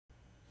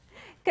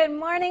Good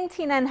morning,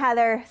 Tina and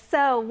Heather.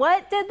 So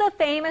what did the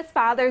famous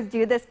fathers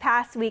do this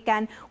past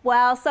weekend?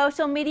 Well,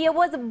 social media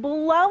was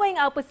blowing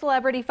up with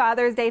celebrity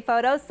Father's Day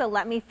photos, so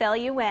let me fill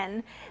you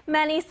in.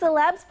 Many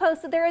celebs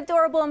posted their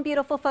adorable and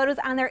beautiful photos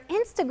on their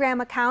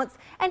Instagram accounts,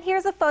 and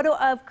here's a photo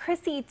of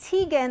Chrissy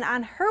Teigen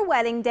on her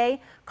wedding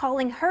day,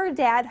 calling her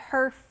dad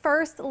her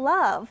first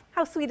love.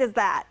 How sweet is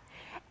that?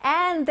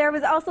 And there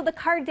was also the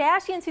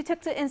Kardashians who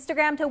took to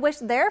Instagram to wish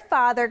their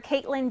father,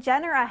 Caitlyn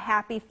Jenner, a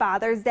happy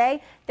Father's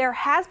Day. There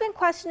has been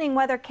questioning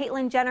whether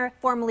Caitlyn Jenner,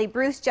 formerly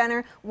Bruce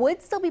Jenner, would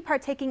still be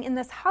partaking in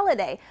this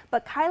holiday.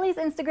 But Kylie's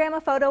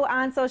Instagram photo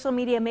on social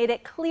media made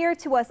it clear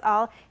to us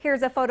all.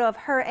 Here's a photo of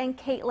her and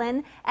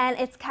Caitlyn, and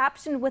it's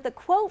captioned with a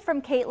quote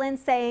from Caitlyn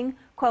saying,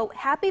 quote,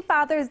 "Happy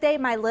Father's Day,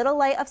 my little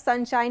light of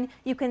sunshine.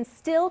 You can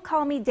still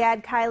call me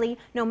Dad, Kylie.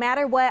 No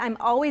matter what, I'm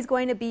always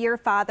going to be your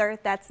father.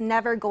 That's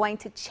never going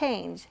to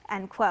change,"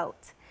 end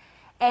quote.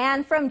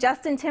 And from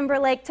Justin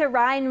Timberlake to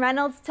Ryan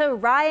Reynolds to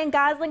Ryan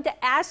Gosling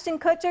to Ashton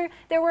Kutcher,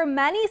 there were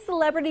many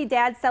celebrity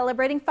dads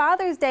celebrating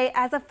Father's Day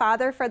as a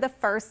father for the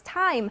first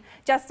time.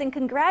 Justin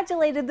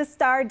congratulated the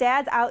star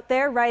dads out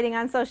there, writing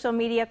on social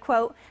media,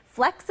 quote,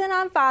 "Flexing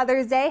on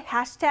Father's Day,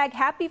 hashtag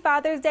Happy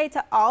Father's Day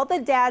to all the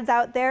dads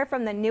out there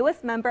from the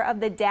newest member of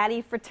the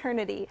daddy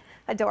fraternity."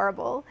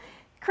 Adorable.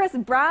 Chris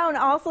Brown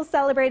also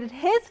celebrated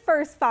his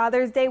first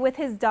Father's Day with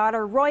his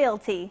daughter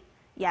Royalty.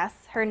 Yes,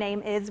 her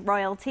name is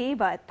Royalty,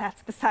 but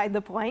that's beside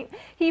the point.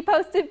 He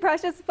posted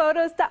precious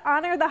photos to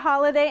honor the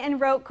holiday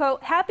and wrote,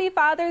 quote, "Happy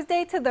Father's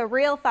Day to the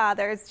real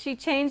fathers. She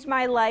changed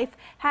my life.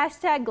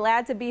 Hashtag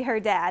glad to be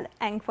her dad,"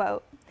 end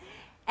quote.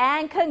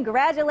 And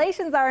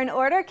congratulations are in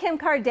order. Kim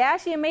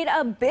Kardashian made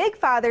a big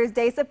Father's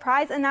Day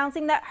surprise,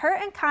 announcing that her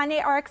and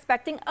Kanye are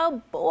expecting a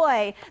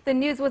boy. The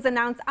news was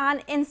announced on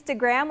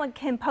Instagram when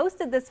Kim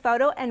posted this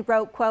photo and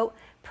wrote, quote,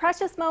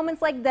 "Precious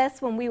moments like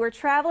this when we were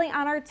traveling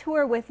on our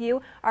tour with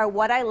you are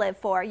what I live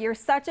for. You're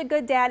such a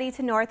good daddy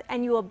to North,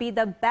 and you will be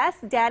the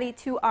best daddy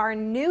to our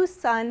new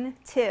son,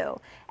 too,"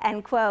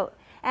 end quote.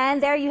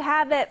 And there you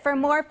have it. For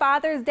more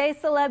Father's Day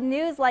celeb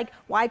news, like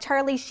why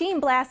Charlie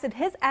Sheen blasted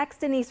his ex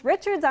Denise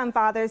Richards on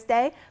Father's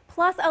Day,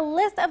 plus a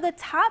list of the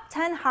top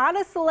 10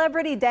 hottest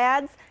celebrity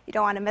dads, you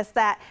don't want to miss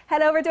that.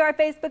 Head over to our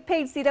Facebook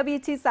page, CW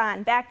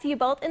Tucson. Back to you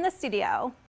both in the studio.